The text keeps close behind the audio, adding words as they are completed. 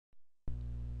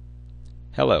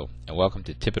Hello, and welcome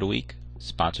to Tip of the Week,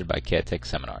 sponsored by CADtech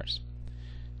Seminars.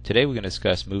 Today we're going to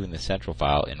discuss moving the central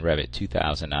file in Revit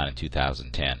 2009 and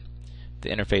 2010. The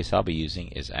interface I'll be using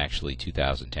is actually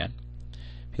 2010.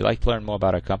 If you'd like to learn more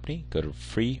about our company, go to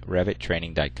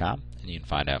freerevittraining.com and you can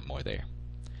find out more there.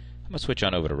 I'm going to switch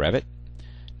on over to Revit.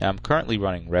 Now I'm currently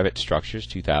running Revit Structures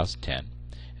 2010, and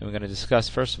we're going to discuss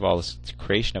first of all the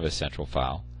creation of a central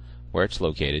file, where it's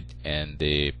located, and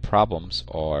the problems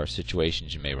or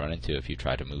situations you may run into if you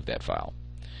try to move that file,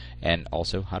 and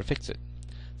also how to fix it.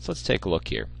 So let's take a look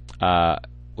here.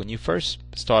 When you first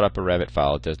start up a Revit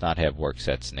file, it does not have work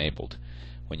sets enabled.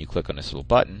 When you click on this little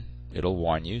button, it'll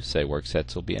warn you, say work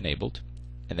sets will be enabled,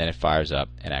 and then it fires up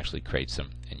and actually creates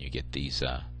them, and you get these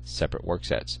separate work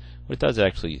sets. What it does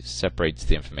actually separates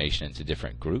the information into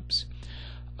different groups.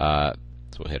 So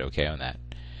we'll hit OK on that.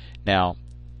 Now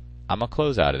I'm going to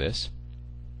close out of this,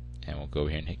 and we'll go over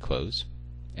here and hit close,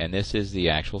 and this is the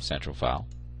actual central file.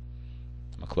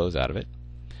 I'm going to close out of it.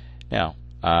 Now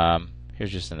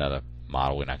here's just another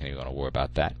model. We're not going to worry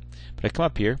about that, but I come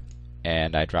up here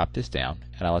and I drop this down,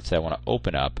 and let's say I want to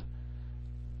open up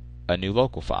a new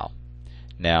local file.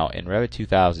 Now in Revit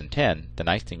 2010, the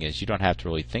nice thing is you don't have to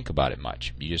really think about it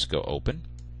much. You just go open,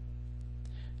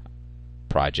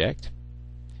 project,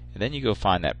 and then you go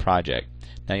find that project.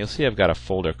 Now you'll see I've got a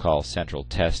folder called Central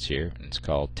Test here, and it's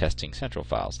called Testing Central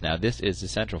Files. Now this is the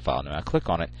central file. Now I click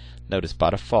on it, notice by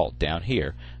default down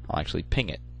here I'll actually ping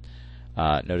it.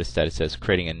 Notice that it says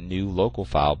creating a new local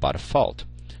file by default.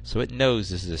 So it knows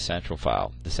this is a central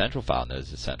file. The central file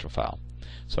knows it's a central file.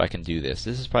 So I can do this.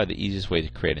 This is probably the easiest way to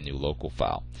create a new local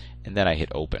file. And then I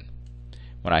hit open.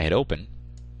 When I hit open,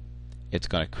 it's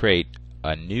going to create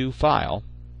a new file,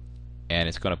 and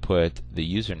it's going to put the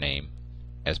username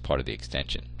as part of the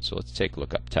extension. So let's take a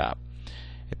look up top.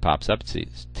 It pops up,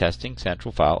 it's testing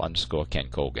central file underscore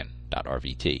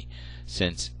kencolgan.rvt.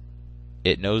 Since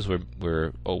it knows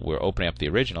we're opening up the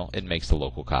original, it makes the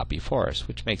local copy for us,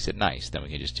 which makes it nice. Then we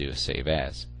can just do a save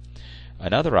as.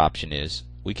 Another option is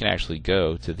we can actually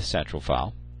go to the central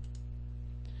file,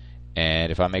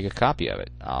 and if I make a copy of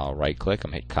it, I'll right click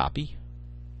and hit copy,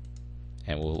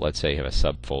 and we'll, let's say, have a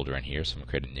subfolder in here, so I'm going to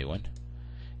create a new one,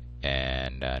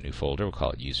 and a new folder. We'll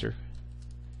call it user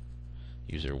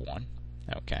 1.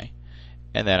 Okay,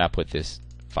 and then I put this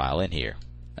file in here.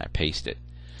 I paste it.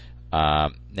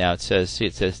 Now it says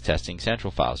testing central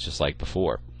files, just like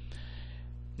before.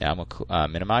 Now I'm going to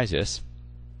minimize this.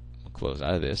 We'll close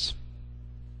out of this.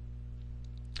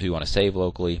 If you want to save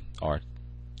locally or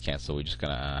cancel, we're just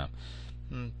going to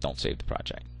don't save the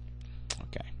project.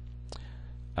 Okay.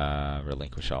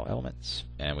 Relinquish all elements,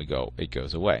 and it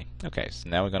goes away. Okay, so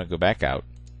now we're going to go back out,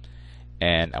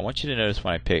 and I want you to notice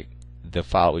when I pick the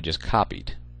file we just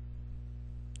copied.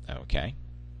 Okay,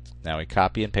 now we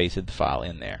copy and pasted the file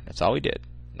in there. That's all we did,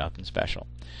 nothing special.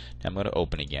 Now I'm going to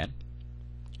open again,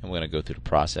 and we're going to go through the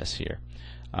process here.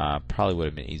 Probably would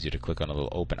have been easier to click on a little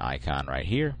open icon right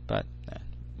here, but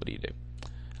what do you do?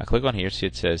 I click on here, see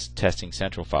it says testing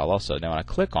central file also. Now when I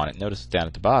click on it, notice down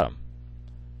at the bottom,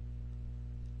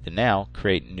 the now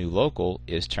create new local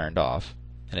is turned off,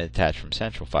 and attach from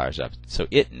central fires up. So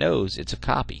it knows it's a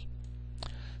copy.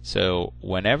 So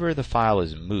whenever the file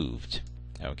is moved,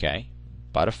 okay,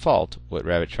 by default what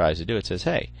Revit tries to do, it says,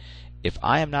 hey, if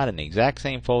I am not in the exact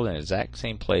same folder, in the exact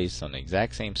same place, on the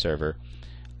exact same server,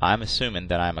 I'm assuming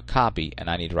that I'm a copy and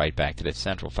I need to write back to that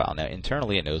central file. Now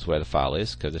internally it knows where the file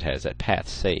is because it has that path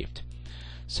saved.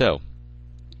 So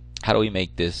how do we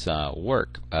make this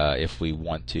work if we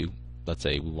want to? Let's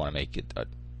say we want to make it,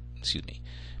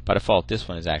 by default this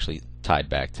one is actually tied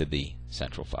back to the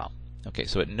central file. Okay,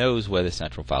 so it knows where the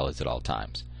central file is at all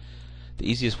times. The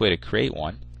easiest way to create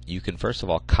one, you can first of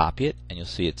all copy it, and you'll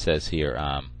see it says here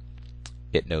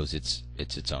it knows it's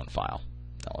its own file.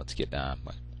 Now let's get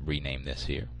rename this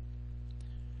here,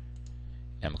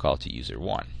 and we'll call it to user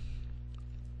 1.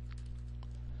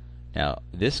 Now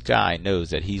this guy knows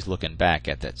that he's looking back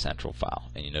at that central file,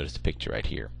 and you notice the picture right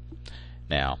here.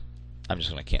 Now I'm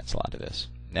just going to cancel out of this.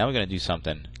 Now we're going to do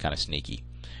something kind of sneaky.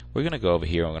 We're going to go over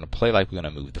here and we're going to play like we're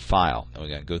going to move the file, and we're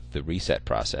going to go through the reset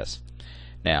process.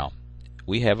 Now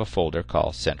we have a folder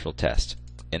called Central Test.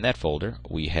 In that folder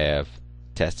we have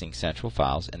testing central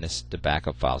files, and the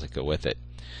backup files that go with it.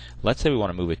 Let's say we want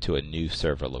to move it to a new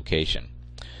server location.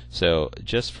 So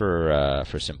just for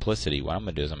simplicity, what I'm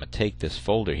going to do is I'm going to take this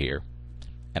folder here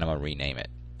and I'm going to rename it.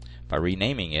 By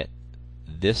renaming it,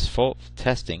 this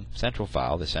testing central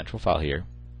file, the central file here,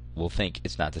 will think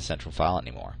it's not the central file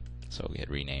anymore. So we hit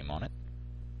rename on it,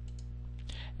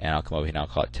 and I'll come over here and I'll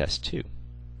call it test 2.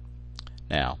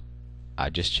 Now I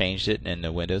just changed it in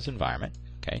the Windows environment.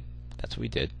 Okay, that's what we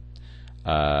did.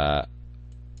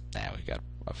 Now we've got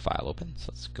a file open, so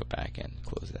let's go back and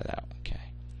close that out. Okay.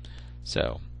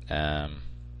 So,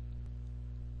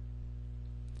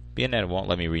 being that it won't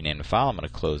let me rename the file, I'm going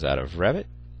to close out of Revit.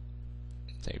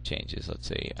 Save changes. Let's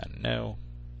say no,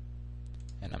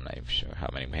 and I'm not even sure how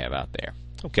many we have out there.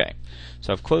 Okay,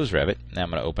 so I've closed Revit. Now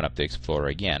I'm going to open up the Explorer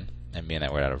again, and being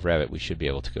that we're out of Revit, we should be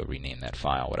able to go rename that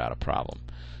file without a problem.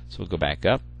 So we'll go back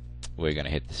up. We're going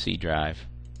to hit the C drive.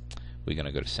 We're going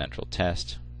to go to Central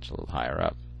Test, which is a little higher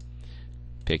up.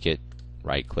 Pick it,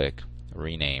 right click,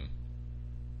 rename.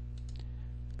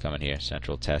 Come in here,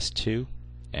 Central Test 2,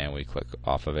 and we click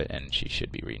off of it, and she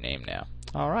should be renamed now.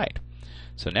 Alright,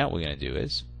 so now what we're going to do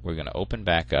is we're going to open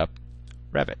back up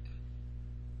Revit.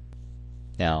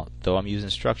 Now, though I'm using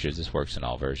structures, this works in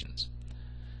all versions.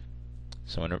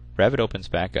 So when Revit opens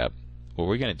back up, what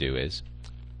we're going to do is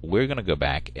we're going to go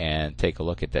back and take a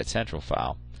look at that central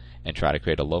file and try to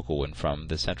create a local one from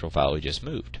the central file we just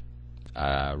moved.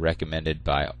 Recommended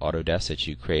by Autodesk that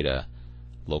you create a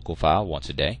local file once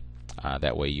a day.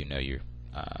 That way you know you're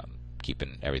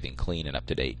keeping everything clean and up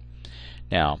to date.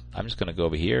 Now, I'm just going to go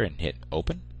over here and hit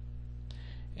Open.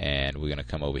 And we're going to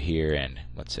come over here and,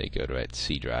 let's say, go to that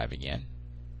C drive again.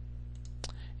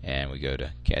 And we go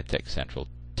to CADtech Central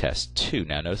Test 2.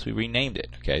 Now notice we renamed it.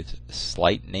 Okay, it's a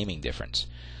slight naming difference.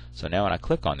 So now when I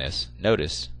click on this,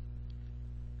 notice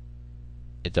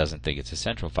it doesn't think it's a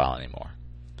central file anymore.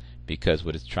 Because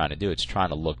what it's trying to do, it's trying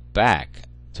to look back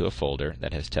to a folder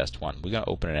that has test 1. We're going to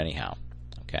open it anyhow.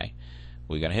 Okay,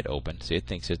 we're going to hit Open. See, it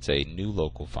thinks it's a new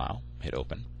local file. Hit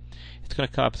Open. It's going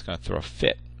to come up, it's going to throw a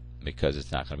fit because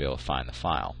it's not going to be able to find the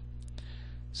file.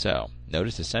 So,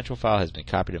 notice the central file has been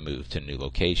copied and moved to a new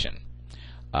location.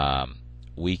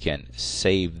 We can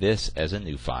save this as a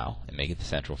new file and make it the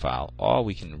central file, or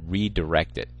we can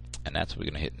redirect it, and that's what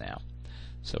we're going to hit now.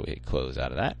 So we hit close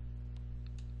out of that.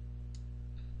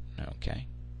 Okay.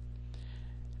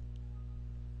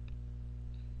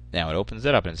 Now it opens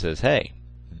it up and it says, hey,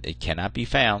 it cannot be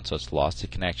found, so it's lost the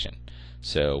connection.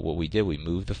 So what we did, we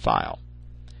moved the file.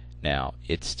 Now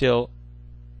it's still,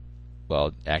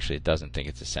 well, actually it doesn't think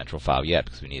it's a central file yet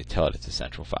because we need to tell it it's a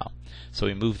central file. So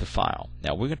we move the file.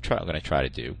 Now what we're going to try to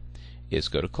do is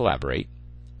go to Collaborate,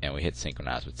 and we hit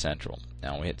Synchronize with Central.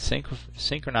 Now when we hit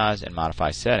Synchronize and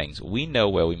Modify Settings, we know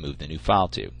where we moved the new file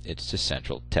to. It's to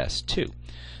Central Test 2.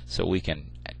 So we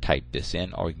can type this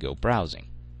in, or we can go browsing.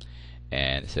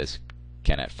 And it says,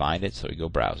 cannot find it, so we go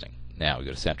browsing. Now we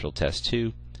go to Central Test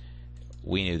 2.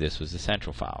 We knew this was the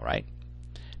central file, right?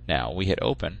 Now we hit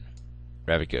Open.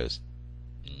 Revit goes,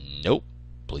 nope,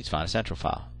 please find a central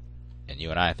file. And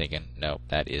you and I are thinking, nope,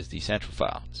 that is the central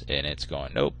file. And it's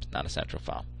going, nope, not a central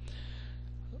file.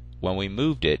 When we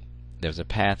moved it, there's a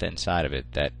path inside of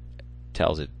it that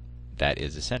tells it that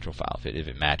is the central file. If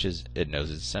it matches, it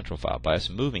knows it's a central file. By us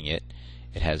moving it,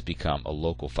 it has become a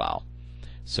local file.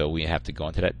 So we have to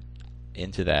go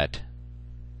into that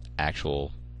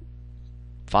actual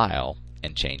file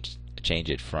and change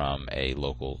it from a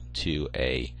local to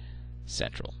a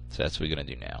central. So that's what we're going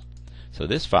to do now. So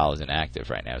this file is inactive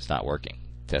right now. It's not working.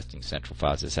 Testing central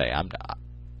files to say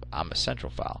I'm a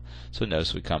central file. So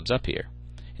notice what comes up here.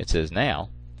 It says now,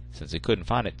 since it couldn't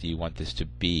find it, do you want this to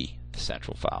be the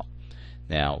central file?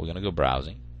 Now we're going to go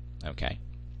browsing. Okay.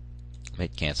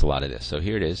 Hit cancel out of this. So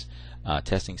here it is,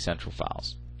 testing central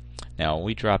files. Now when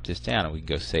we drop this down, and we can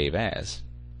go save as.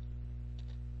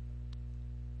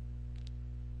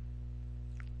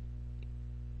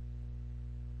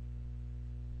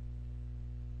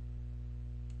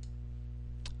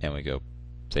 And we go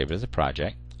save it as a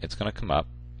project. It's going to come up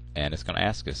and it's going to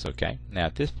ask us, okay, now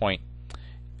at this point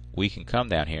we can come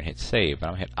down here and hit save, and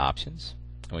I'm going to hit options,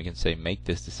 and we can say make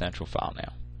this the central file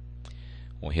now.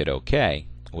 When we hit OK,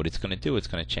 what it's going to do, it's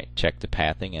going to check the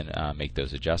pathing and make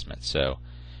those adjustments. So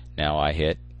now I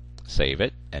hit save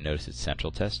it, and notice it's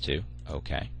Central Test 2.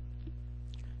 OK.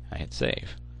 I hit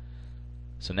save.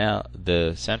 So now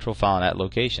the central file in that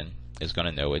location is going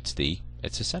to know it's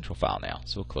a central file now.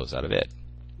 So we'll close out of it.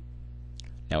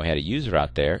 Now we had a user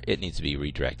out there. It needs to be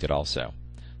redirected also.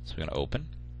 So we're going to open,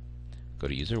 go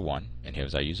to user 1, and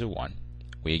here's our user 1.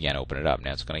 We again open it up.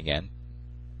 Now it's going to again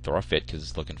throw a fit because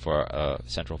it's looking for a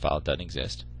central file that doesn't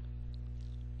exist.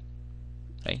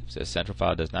 Okay, it says central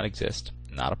file does not exist.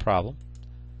 Not a problem.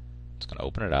 It's going to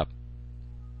open it up.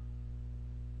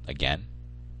 Again,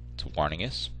 it's warning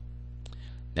us.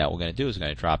 Now what we're going to do is we're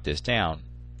going to drop this down.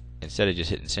 Instead of just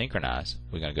hitting synchronize,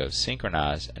 we're going to go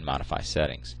synchronize and modify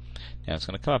settings. Now it's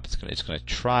going to come up. It's going to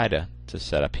try to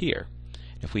set up here.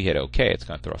 If we hit OK, it's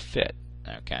going to throw a fit.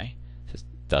 Okay, it says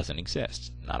doesn't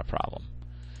exist. Not a problem.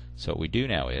 So what we do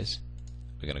now is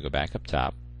we're going to go back up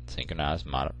top, synchronize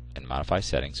and modify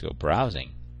settings, go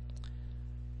browsing,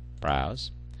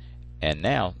 Browse. And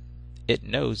now it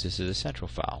knows this is a central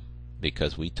file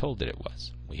because we told it it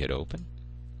was. We hit open.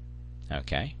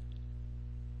 Okay.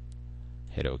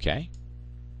 Hit OK.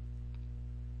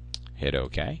 Hit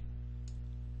OK.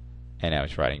 And now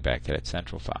it's writing back to that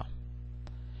central file.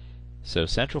 So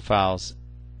central files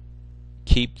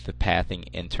keep the pathing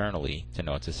internally to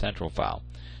know it's a central file.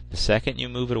 The second you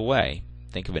move it away,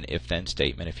 think of an if-then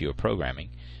statement if you were programming.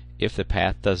 If the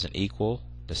path doesn't equal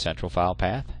the central file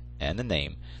path and the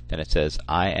name, then it says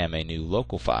I am a new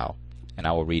local file, and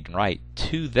I will read and write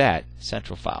to that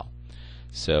central file.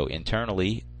 So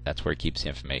internally, that's where it keeps the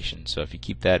information. So if you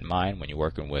keep that in mind when you're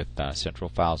working with central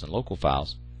files and local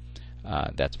files,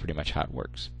 that's pretty much how it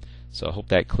works. So I hope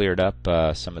that cleared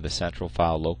up some of the central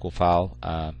file, local file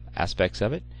aspects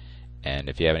of it. And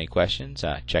if you have any questions,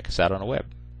 check us out on the web,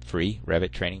 free,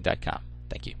 revittraining.com.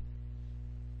 Thank you.